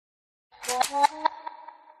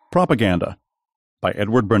Propaganda by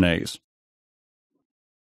Edward Bernays.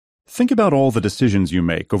 Think about all the decisions you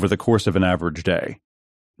make over the course of an average day.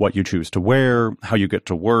 What you choose to wear, how you get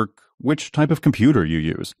to work, which type of computer you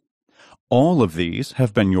use. All of these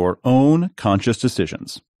have been your own conscious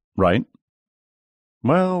decisions, right?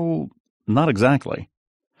 Well, not exactly.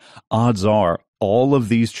 Odds are all of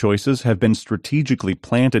these choices have been strategically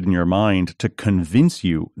planted in your mind to convince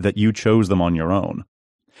you that you chose them on your own,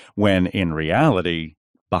 when in reality,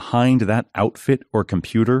 behind that outfit or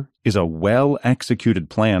computer is a well-executed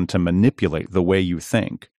plan to manipulate the way you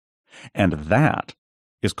think. And that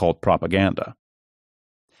is called propaganda.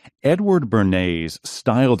 Edward Bernays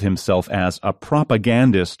styled himself as a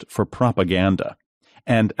propagandist for propaganda,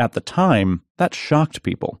 and at the time, that shocked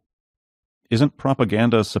people. Isn't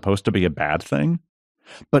propaganda supposed to be a bad thing?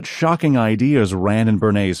 But shocking ideas ran in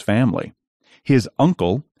Bernays' family. His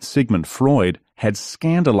uncle, Sigmund Freud, had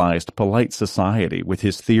scandalized polite society with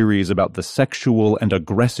his theories about the sexual and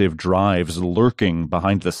aggressive drives lurking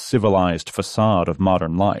behind the civilized facade of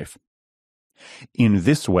modern life. In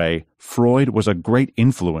this way, Freud was a great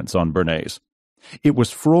influence on Bernays. It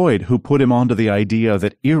was Freud who put him onto the idea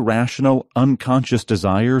that irrational, unconscious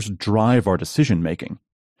desires drive our decision-making.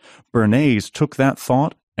 Bernays took that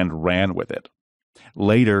thought and ran with it.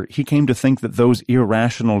 Later, he came to think that those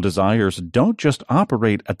irrational desires don't just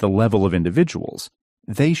operate at the level of individuals.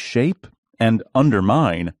 They shape and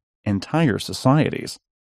undermine entire societies.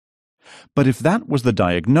 But if that was the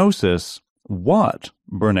diagnosis, what,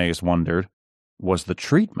 Bernays wondered, was the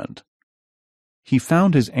treatment? He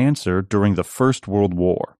found his answer during the First World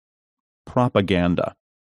War: propaganda.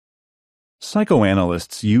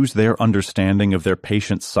 Psychoanalysts use their understanding of their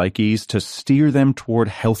patients' psyches to steer them toward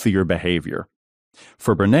healthier behavior.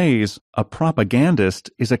 For Bernays, a propagandist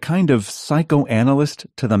is a kind of psychoanalyst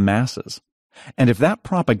to the masses. And if that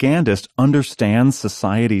propagandist understands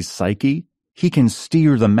society's psyche, he can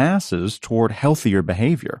steer the masses toward healthier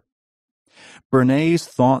behavior. Bernays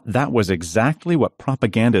thought that was exactly what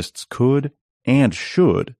propagandists could and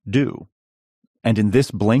should do. And in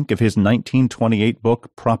this blink of his 1928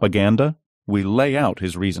 book, Propaganda, we lay out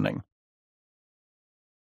his reasoning.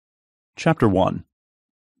 Chapter 1.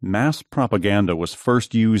 Mass propaganda was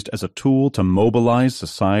first used as a tool to mobilize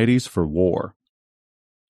societies for war.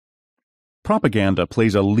 Propaganda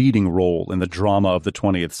plays a leading role in the drama of the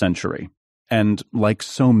 20th century, and like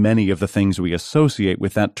so many of the things we associate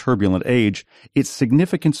with that turbulent age, its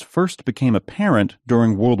significance first became apparent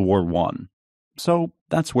during World War I. So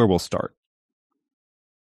that's where we'll start.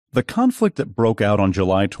 The conflict that broke out on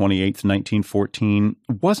July 28, 1914,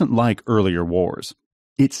 wasn't like earlier wars.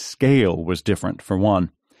 Its scale was different, for one.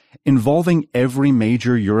 Involving every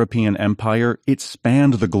major European empire, it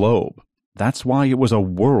spanned the globe. That's why it was a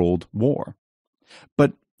world war.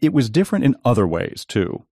 But it was different in other ways,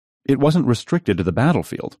 too. It wasn't restricted to the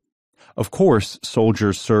battlefield. Of course,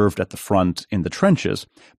 soldiers served at the front in the trenches,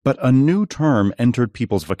 but a new term entered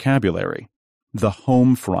people's vocabulary: the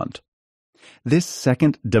home front. This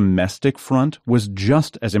second domestic front was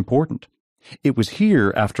just as important. It was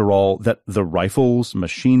here, after all, that the rifles,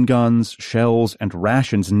 machine guns, shells, and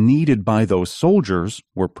rations needed by those soldiers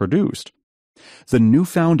were produced. The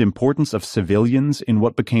newfound importance of civilians in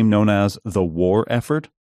what became known as the war effort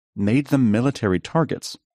made them military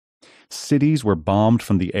targets. Cities were bombed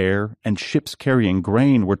from the air, and ships carrying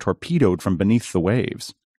grain were torpedoed from beneath the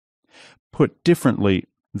waves. Put differently,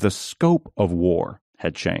 the scope of war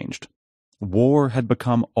had changed. War had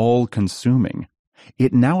become all-consuming.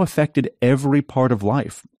 It now affected every part of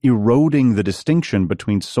life, eroding the distinction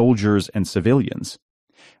between soldiers and civilians.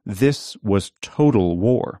 This was total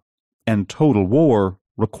war, and total war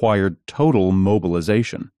required total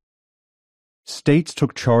mobilization. States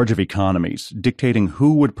took charge of economies, dictating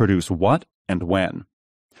who would produce what and when.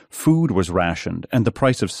 Food was rationed, and the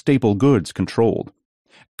price of staple goods controlled.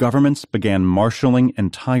 Governments began marshalling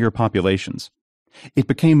entire populations. It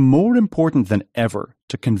became more important than ever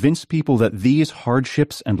to convince people that these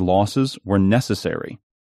hardships and losses were necessary,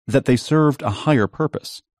 that they served a higher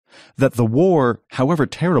purpose, that the war, however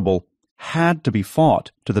terrible, had to be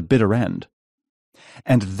fought to the bitter end.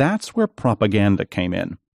 And that's where propaganda came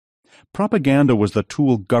in. Propaganda was the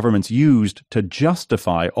tool governments used to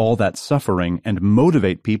justify all that suffering and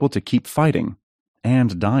motivate people to keep fighting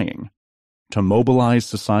and dying, to mobilize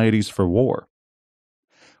societies for war.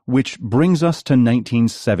 Which brings us to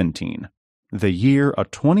 1917, the year a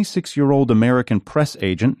 26-year-old American press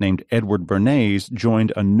agent named Edward Bernays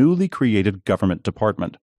joined a newly created government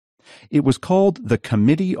department. It was called the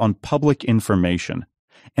Committee on Public Information,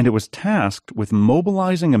 and it was tasked with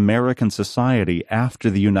mobilizing American society after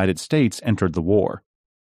the United States entered the war.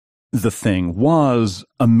 The thing was,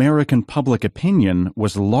 American public opinion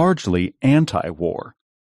was largely anti-war.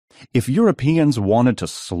 If Europeans wanted to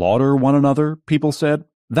slaughter one another, people said,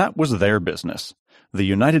 that was their business. The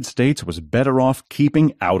United States was better off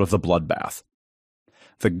keeping out of the bloodbath.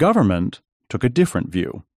 The government took a different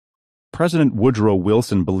view. President Woodrow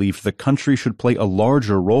Wilson believed the country should play a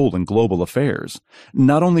larger role in global affairs,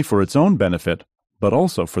 not only for its own benefit, but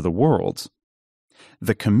also for the world's.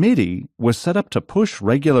 The committee was set up to push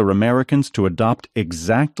regular Americans to adopt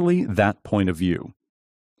exactly that point of view.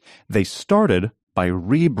 They started by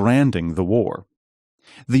rebranding the war.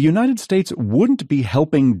 The United States wouldn't be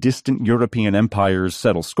helping distant European empires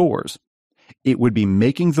settle scores. It would be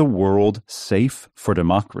making the world safe for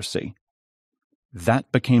democracy.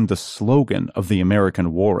 That became the slogan of the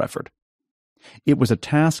American war effort. It was a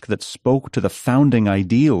task that spoke to the founding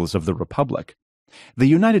ideals of the Republic. The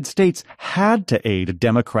United States had to aid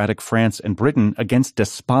democratic France and Britain against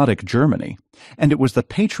despotic Germany, and it was the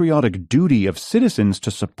patriotic duty of citizens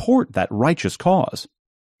to support that righteous cause.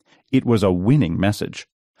 It was a winning message.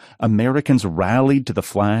 Americans rallied to the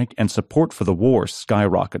flag, and support for the war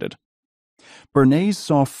skyrocketed. Bernays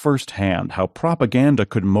saw firsthand how propaganda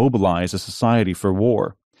could mobilize a society for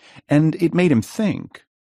war, and it made him think,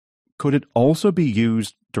 could it also be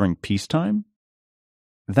used during peacetime?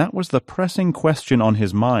 That was the pressing question on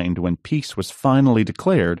his mind when peace was finally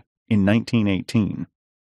declared in 1918.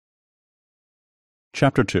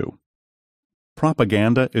 Chapter 2.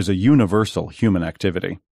 Propaganda is a universal human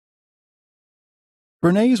activity.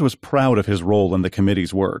 Bernays was proud of his role in the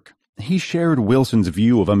committee's work. He shared Wilson's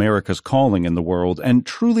view of America's calling in the world and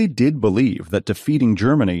truly did believe that defeating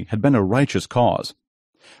Germany had been a righteous cause.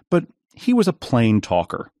 But he was a plain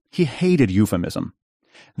talker. He hated euphemism.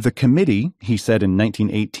 The committee, he said in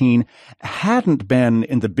 1918, hadn't been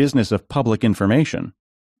in the business of public information.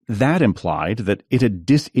 That implied that it had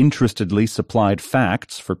disinterestedly supplied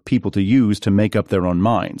facts for people to use to make up their own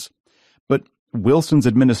minds. But Wilson's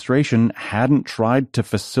administration hadn't tried to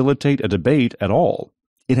facilitate a debate at all.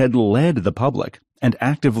 It had led the public and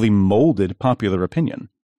actively molded popular opinion.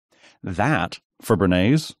 That, for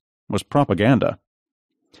Bernays, was propaganda.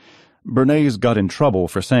 Bernays got in trouble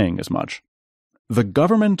for saying as much. The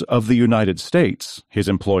government of the United States, his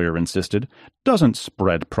employer insisted, doesn't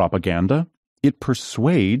spread propaganda. It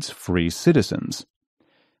persuades free citizens.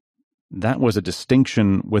 That was a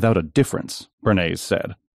distinction without a difference, Bernays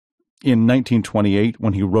said. In 1928,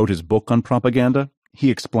 when he wrote his book on propaganda,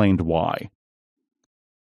 he explained why.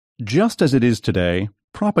 Just as it is today,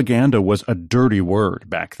 propaganda was a dirty word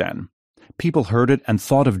back then. People heard it and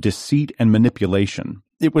thought of deceit and manipulation.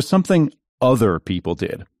 It was something other people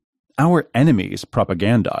did. Our enemies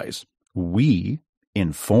propagandize. We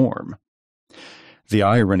inform. The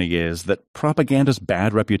irony is that propaganda's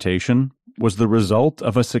bad reputation was the result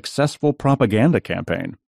of a successful propaganda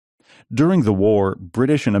campaign. During the war,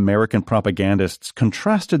 British and American propagandists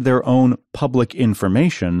contrasted their own public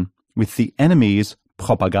information with the enemy's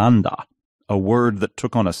propaganda, a word that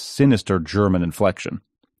took on a sinister German inflection.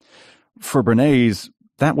 For Bernays,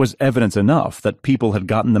 that was evidence enough that people had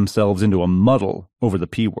gotten themselves into a muddle over the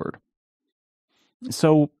P word.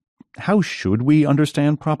 So, how should we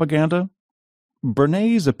understand propaganda?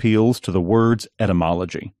 Bernays appeals to the word's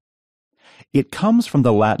etymology. It comes from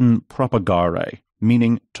the Latin propagare,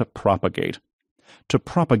 meaning to propagate. To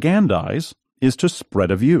propagandize is to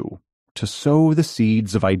spread a view, to sow the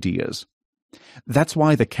seeds of ideas. That's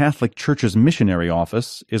why the Catholic Church's missionary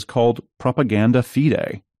office is called Propaganda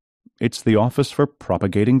Fide. It's the office for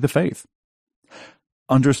propagating the faith.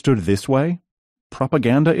 Understood this way,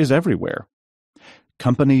 propaganda is everywhere.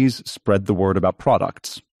 Companies spread the word about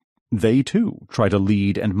products. They, too, try to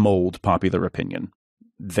lead and mold popular opinion.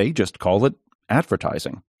 They just call it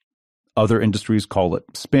advertising. Other industries call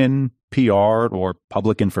it spin, PR, or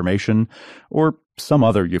public information, or some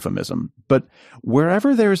other euphemism. But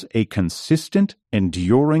wherever there's a consistent,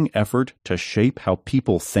 enduring effort to shape how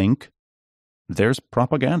people think, there's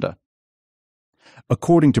propaganda.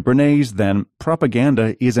 According to Bernays, then,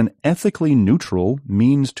 propaganda is an ethically neutral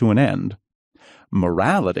means to an end.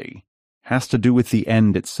 Morality has to do with the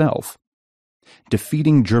end itself.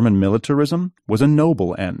 Defeating German militarism was a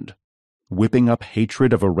noble end. Whipping up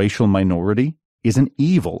hatred of a racial minority is an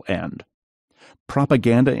evil end.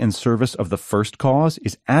 Propaganda in service of the first cause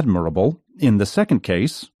is admirable. In the second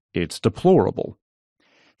case, it's deplorable.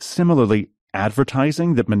 Similarly,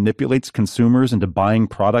 advertising that manipulates consumers into buying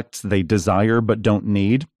products they desire but don't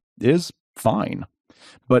need is fine.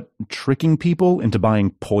 But tricking people into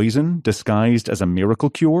buying poison disguised as a miracle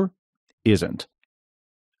cure isn't.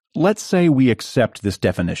 Let's say we accept this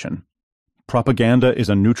definition. Propaganda is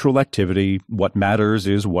a neutral activity. What matters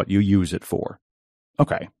is what you use it for.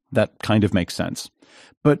 Okay, that kind of makes sense.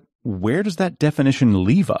 But where does that definition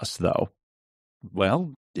leave us, though?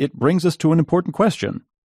 Well, it brings us to an important question.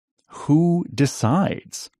 Who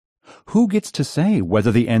decides? Who gets to say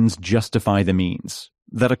whether the ends justify the means?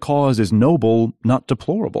 That a cause is noble, not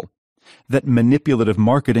deplorable? That manipulative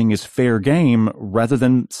marketing is fair game rather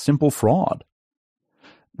than simple fraud?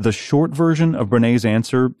 The short version of Bernays'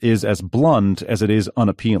 answer is as blunt as it is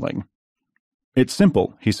unappealing. It's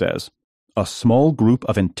simple, he says. A small group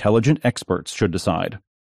of intelligent experts should decide.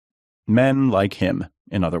 Men like him,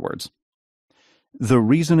 in other words. The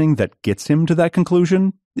reasoning that gets him to that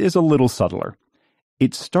conclusion is a little subtler.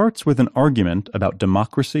 It starts with an argument about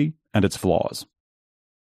democracy and its flaws.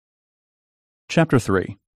 Chapter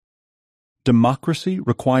 3. Democracy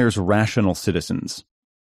requires rational citizens,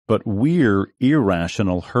 but we're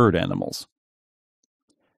irrational herd animals.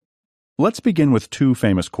 Let's begin with two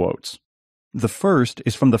famous quotes. The first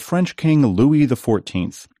is from the French king Louis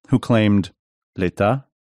XIV, who claimed, "L'État,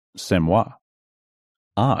 c'est moi."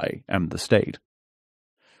 I am the state.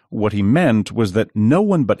 What he meant was that no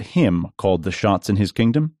one but him called the shots in his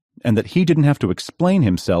kingdom, and that he didn't have to explain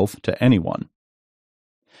himself to anyone.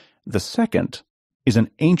 The second is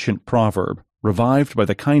an ancient proverb revived by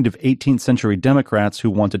the kind of 18th century Democrats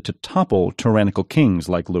who wanted to topple tyrannical kings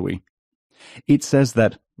like Louis. It says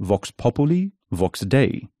that vox populi, vox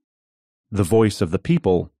Dei. The voice of the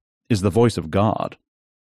people is the voice of God.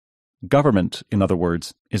 Government, in other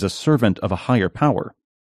words, is a servant of a higher power,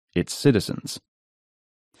 its citizens.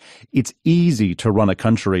 It's easy to run a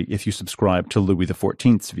country if you subscribe to Louis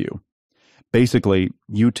XIV's view. Basically,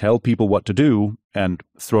 you tell people what to do and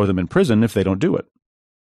throw them in prison if they don't do it.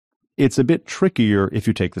 It's a bit trickier if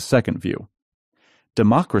you take the second view.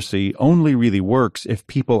 Democracy only really works if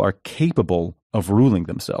people are capable of ruling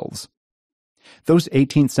themselves. Those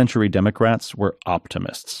 18th century Democrats were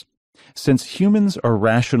optimists. Since humans are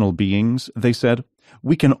rational beings, they said,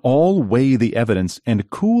 we can all weigh the evidence and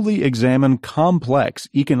coolly examine complex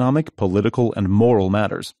economic, political, and moral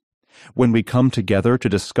matters. When we come together to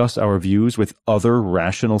discuss our views with other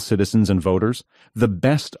rational citizens and voters, the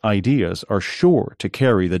best ideas are sure to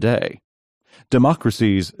carry the day.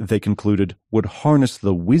 Democracies, they concluded, would harness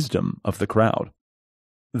the wisdom of the crowd.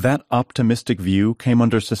 That optimistic view came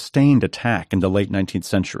under sustained attack in the late 19th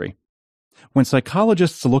century. When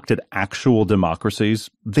psychologists looked at actual democracies,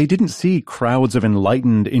 they didn't see crowds of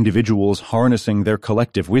enlightened individuals harnessing their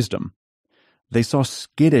collective wisdom. They saw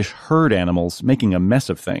skittish herd animals making a mess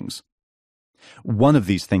of things. One of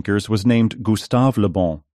these thinkers was named Gustave Le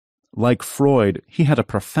Bon. Like Freud, he had a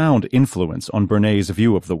profound influence on Bernays'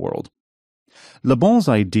 view of the world. Le Bon's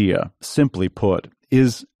idea, simply put,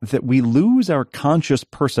 is that we lose our conscious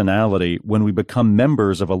personality when we become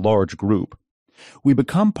members of a large group. We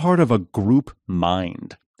become part of a group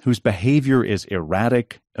mind, whose behavior is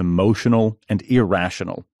erratic, emotional, and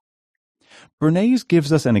irrational. Bernays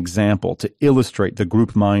gives us an example to illustrate the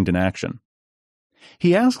group mind in action.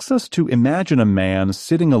 He asks us to imagine a man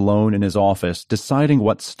sitting alone in his office deciding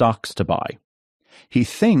what stocks to buy. He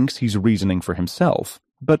thinks he's reasoning for himself,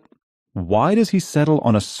 but why does he settle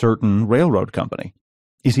on a certain railroad company?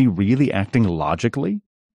 Is he really acting logically?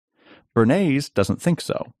 Bernays doesn't think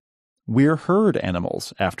so. We're herd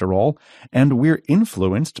animals, after all, and we're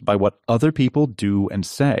influenced by what other people do and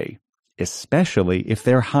say, especially if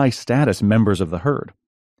they're high-status members of the herd.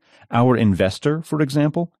 Our investor, for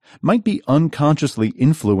example, might be unconsciously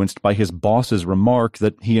influenced by his boss's remark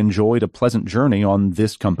that he enjoyed a pleasant journey on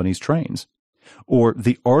this company's trains. Or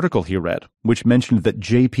the article he read, which mentioned that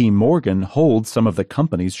J.P. Morgan holds some of the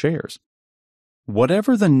company's shares.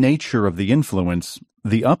 Whatever the nature of the influence,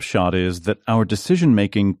 the upshot is that our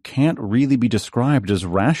decision-making can't really be described as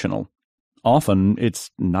rational. Often,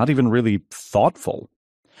 it's not even really thoughtful.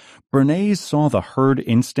 Bernays saw the herd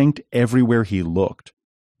instinct everywhere he looked.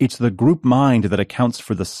 It's the group mind that accounts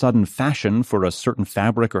for the sudden fashion for a certain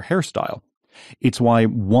fabric or hairstyle. It's why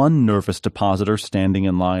one nervous depositor standing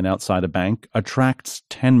in line outside a bank attracts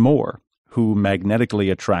 10 more, who magnetically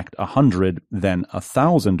attract 100, then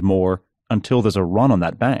 1,000 more, until there's a run on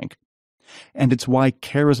that bank. And it's why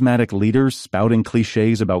charismatic leaders spouting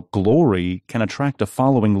cliches about glory can attract a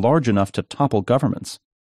following large enough to topple governments.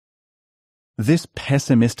 This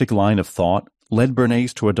pessimistic line of thought led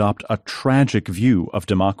Bernays to adopt a tragic view of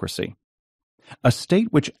democracy. A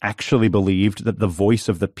state which actually believed that the voice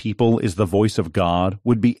of the people is the voice of God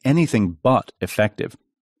would be anything but effective.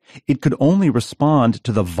 It could only respond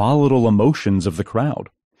to the volatile emotions of the crowd.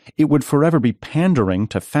 It would forever be pandering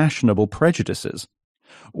to fashionable prejudices.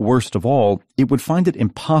 Worst of all, it would find it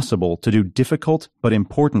impossible to do difficult but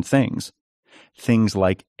important things. things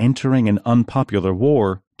like entering an unpopular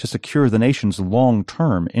war to secure the nation's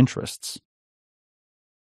long-term interests.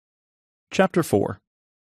 Chapter 4.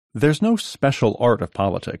 There's no special art of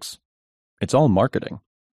politics. It's all marketing.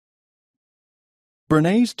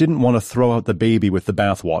 Bernays didn't want to throw out the baby with the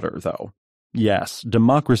bathwater, though. Yes,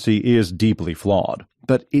 democracy is deeply flawed,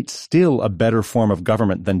 but it's still a better form of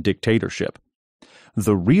government than dictatorship.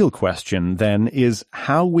 The real question, then, is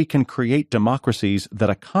how we can create democracies that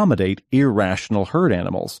accommodate irrational herd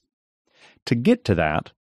animals. To get to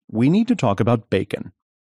that, we need to talk about bacon.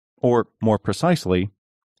 Or, more precisely,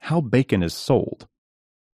 how bacon is sold.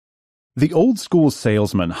 The old-school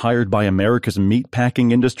salesman hired by America's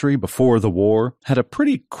meatpacking industry before the war had a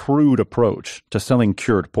pretty crude approach to selling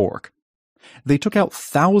cured pork. They took out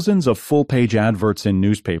thousands of full-page adverts in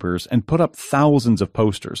newspapers and put up thousands of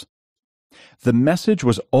posters. The message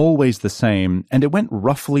was always the same, and it went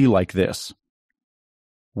roughly like this.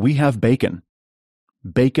 We have bacon.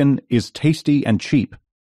 Bacon is tasty and cheap.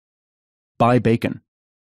 Buy bacon.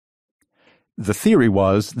 The theory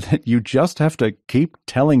was that you just have to keep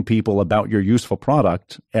telling people about your useful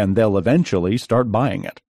product, and they'll eventually start buying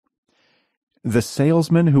it. The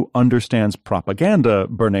salesman who understands propaganda,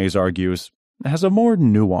 Bernays argues, has a more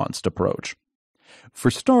nuanced approach.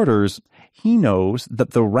 For starters, he knows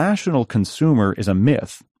that the rational consumer is a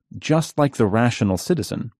myth, just like the rational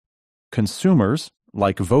citizen. Consumers,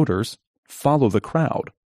 like voters, follow the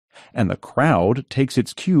crowd, and the crowd takes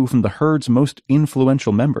its cue from the herd's most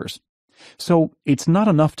influential members. So it's not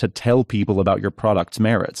enough to tell people about your product's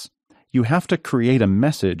merits. You have to create a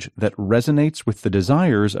message that resonates with the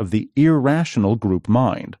desires of the irrational group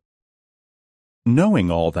mind.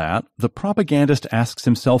 Knowing all that, the propagandist asks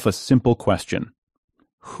himself a simple question.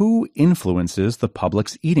 Who influences the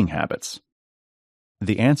public's eating habits?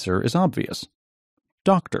 The answer is obvious.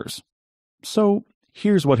 Doctors. So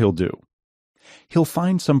here's what he'll do. He'll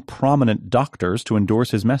find some prominent doctors to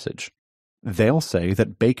endorse his message. They'll say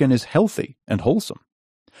that bacon is healthy and wholesome,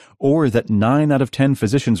 or that 9 out of 10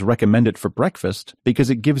 physicians recommend it for breakfast because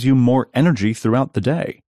it gives you more energy throughout the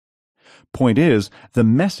day. Point is, the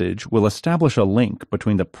message will establish a link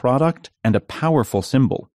between the product and a powerful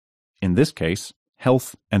symbol, in this case,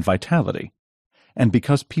 health and vitality. And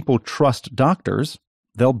because people trust doctors,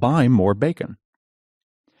 they'll buy more bacon.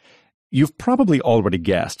 You've probably already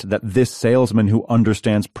guessed that this salesman who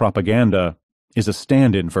understands propaganda is a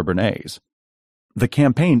stand-in for Bernays. The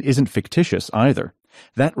campaign isn't fictitious either.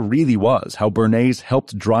 That really was how Bernays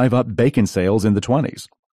helped drive up bacon sales in the 1920s.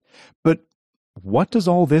 But what does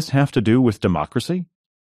all this have to do with democracy?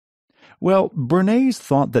 Well, Bernays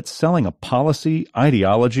thought that selling a policy,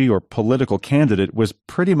 ideology, or political candidate was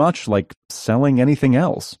pretty much like selling anything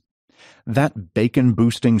else. That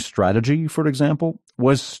bacon-boosting strategy, for example,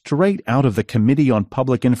 was straight out of the Committee on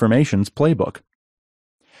Public Information's playbook.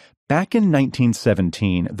 Back in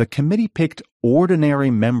 1917, the committee picked ordinary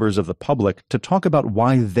members of the public to talk about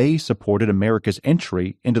why they supported America's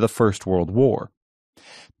entry into the First World War.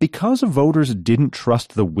 Because voters didn't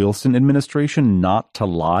trust the Wilson administration not to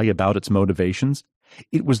lie about its motivations,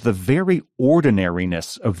 it was the very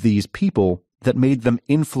ordinariness of these people that made them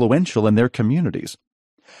influential in their communities.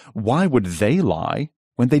 Why would they lie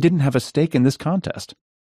when they didn't have a stake in this contest?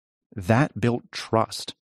 That built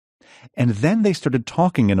trust. And then they started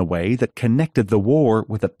talking in a way that connected the war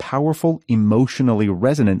with a powerful, emotionally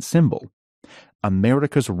resonant symbol,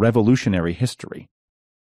 America's revolutionary history.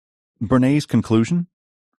 Bernays' conclusion?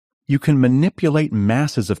 You can manipulate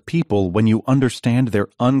masses of people when you understand their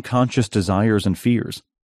unconscious desires and fears.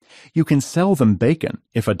 You can sell them bacon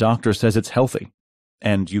if a doctor says it's healthy,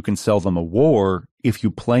 and you can sell them a war if you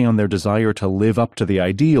play on their desire to live up to the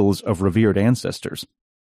ideals of revered ancestors.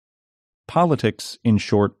 Politics, in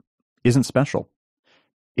short, isn't special.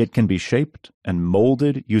 It can be shaped and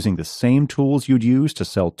molded using the same tools you'd use to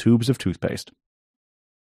sell tubes of toothpaste.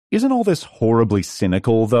 Isn't all this horribly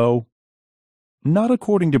cynical, though? Not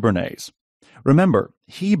according to Bernays. Remember,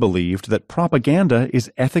 he believed that propaganda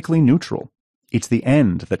is ethically neutral. It's the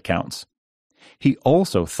end that counts. He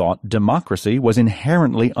also thought democracy was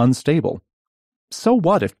inherently unstable. So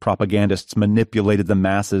what if propagandists manipulated the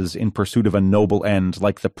masses in pursuit of a noble end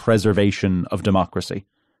like the preservation of democracy?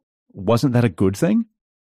 Wasn't that a good thing?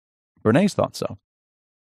 Bernays thought so.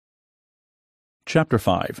 Chapter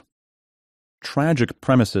 5. Tragic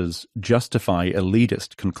premises justify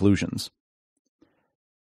elitist conclusions.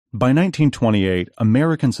 By 1928,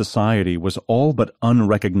 American society was all but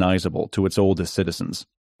unrecognizable to its oldest citizens.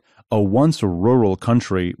 A once rural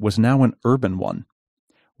country was now an urban one.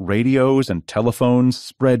 Radios and telephones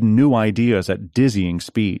spread new ideas at dizzying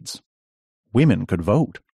speeds. Women could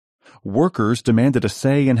vote. Workers demanded a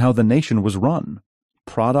say in how the nation was run.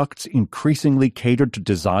 Products increasingly catered to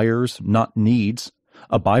desires, not needs,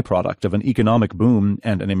 a byproduct of an economic boom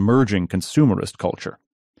and an emerging consumerist culture.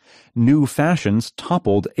 New fashions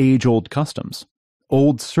toppled age-old customs.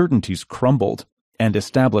 Old certainties crumbled, and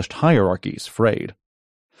established hierarchies frayed.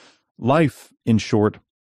 Life, in short,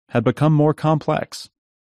 had become more complex.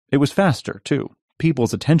 It was faster, too.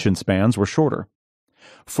 People's attention spans were shorter.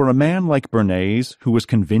 For a man like Bernays, who was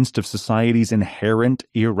convinced of society's inherent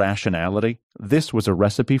irrationality, this was a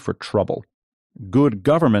recipe for trouble. Good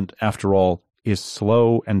government, after all, is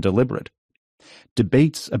slow and deliberate.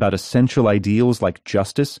 Debates about essential ideals like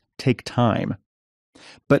justice take time.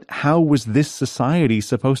 But how was this society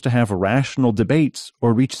supposed to have rational debates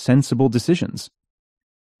or reach sensible decisions?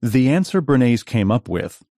 The answer Bernays came up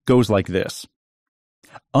with goes like this.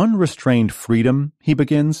 Unrestrained freedom, he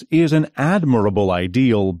begins, is an admirable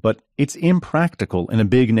ideal, but it's impractical in a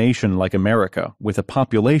big nation like America with a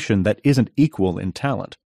population that isn't equal in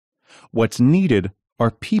talent. What's needed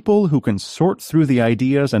are people who can sort through the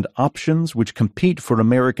ideas and options which compete for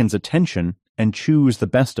Americans' attention and choose the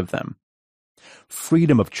best of them.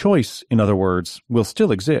 Freedom of choice, in other words, will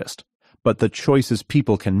still exist, but the choices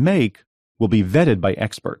people can make will be vetted by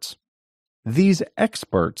experts. These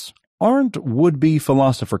experts aren't would-be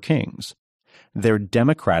philosopher kings. They're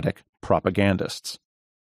democratic propagandists.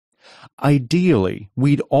 Ideally,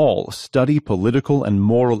 we'd all study political and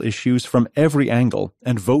moral issues from every angle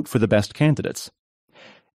and vote for the best candidates.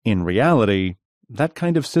 In reality, that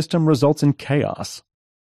kind of system results in chaos.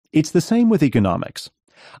 It's the same with economics.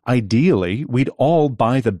 Ideally, we'd all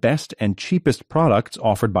buy the best and cheapest products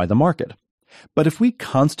offered by the market. But if we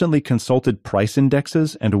constantly consulted price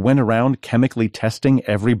indexes and went around chemically testing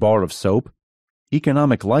every bar of soap,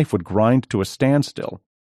 economic life would grind to a standstill.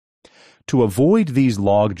 To avoid these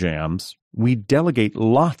log jams, we delegate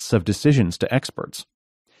lots of decisions to experts.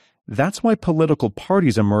 That's why political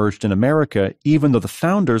parties emerged in America even though the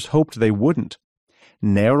founders hoped they wouldn't.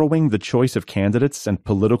 Narrowing the choice of candidates and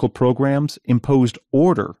political programs imposed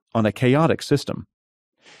order on a chaotic system.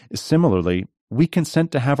 Similarly, we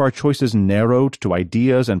consent to have our choices narrowed to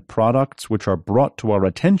ideas and products which are brought to our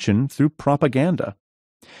attention through propaganda.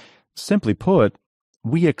 Simply put,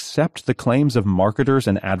 we accept the claims of marketers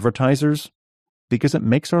and advertisers because it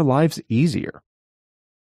makes our lives easier.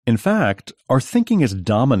 In fact, our thinking is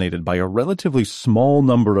dominated by a relatively small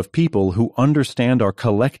number of people who understand our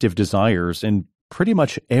collective desires in pretty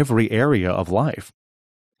much every area of life.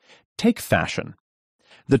 Take fashion.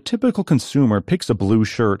 The typical consumer picks a blue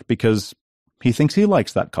shirt because he thinks he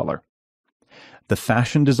likes that color. The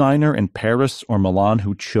fashion designer in Paris or Milan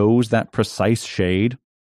who chose that precise shade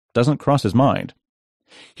doesn't cross his mind.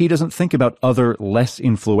 He doesn't think about other less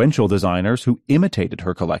influential designers who imitated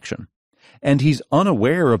her collection. And he's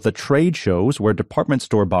unaware of the trade shows where department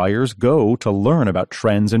store buyers go to learn about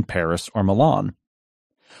trends in Paris or Milan.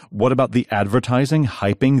 What about the advertising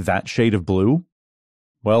hyping that shade of blue?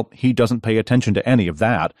 Well, he doesn't pay attention to any of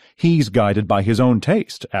that. He's guided by his own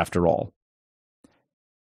taste, after all.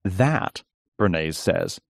 That, Bernays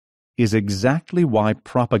says, is exactly why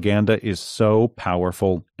propaganda is so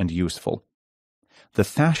powerful and useful. The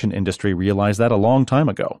fashion industry realized that a long time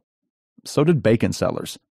ago. So did bacon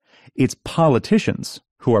sellers. It's politicians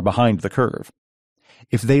who are behind the curve.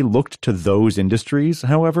 If they looked to those industries,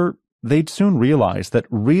 however, they'd soon realize that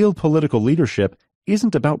real political leadership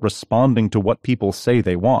isn't about responding to what people say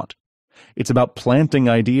they want. It's about planting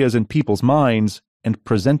ideas in people's minds and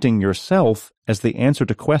presenting yourself as the answer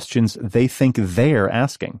to questions they think they're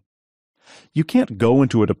asking. You can't go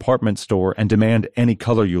into a department store and demand any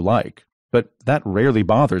color you like, but that rarely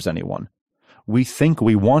bothers anyone. We think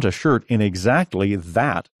we want a shirt in exactly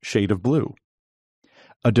that shade of blue.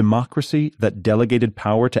 A democracy that delegated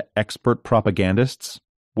power to expert propagandists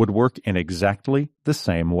would work in exactly the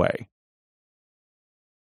same way.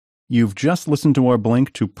 You've just listened to our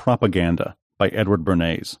blink to Propaganda by Edward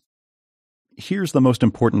Bernays. Here's the most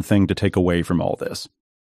important thing to take away from all this.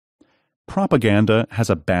 Propaganda has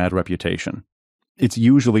a bad reputation. It's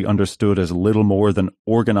usually understood as little more than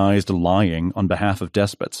organized lying on behalf of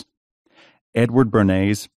despots. Edward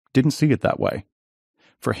Bernays didn't see it that way.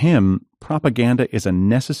 For him, propaganda is a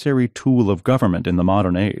necessary tool of government in the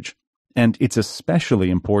modern age, and it's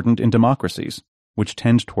especially important in democracies, which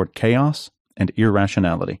tend toward chaos and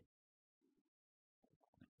irrationality.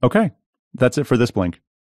 Okay, that's it for this blink.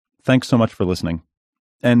 Thanks so much for listening.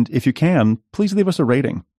 And if you can, please leave us a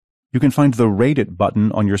rating. You can find the Rate It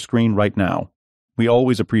button on your screen right now. We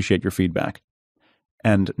always appreciate your feedback.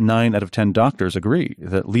 And 9 out of 10 doctors agree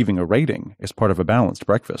that leaving a rating is part of a balanced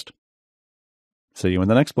breakfast. See you in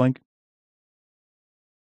the next blink.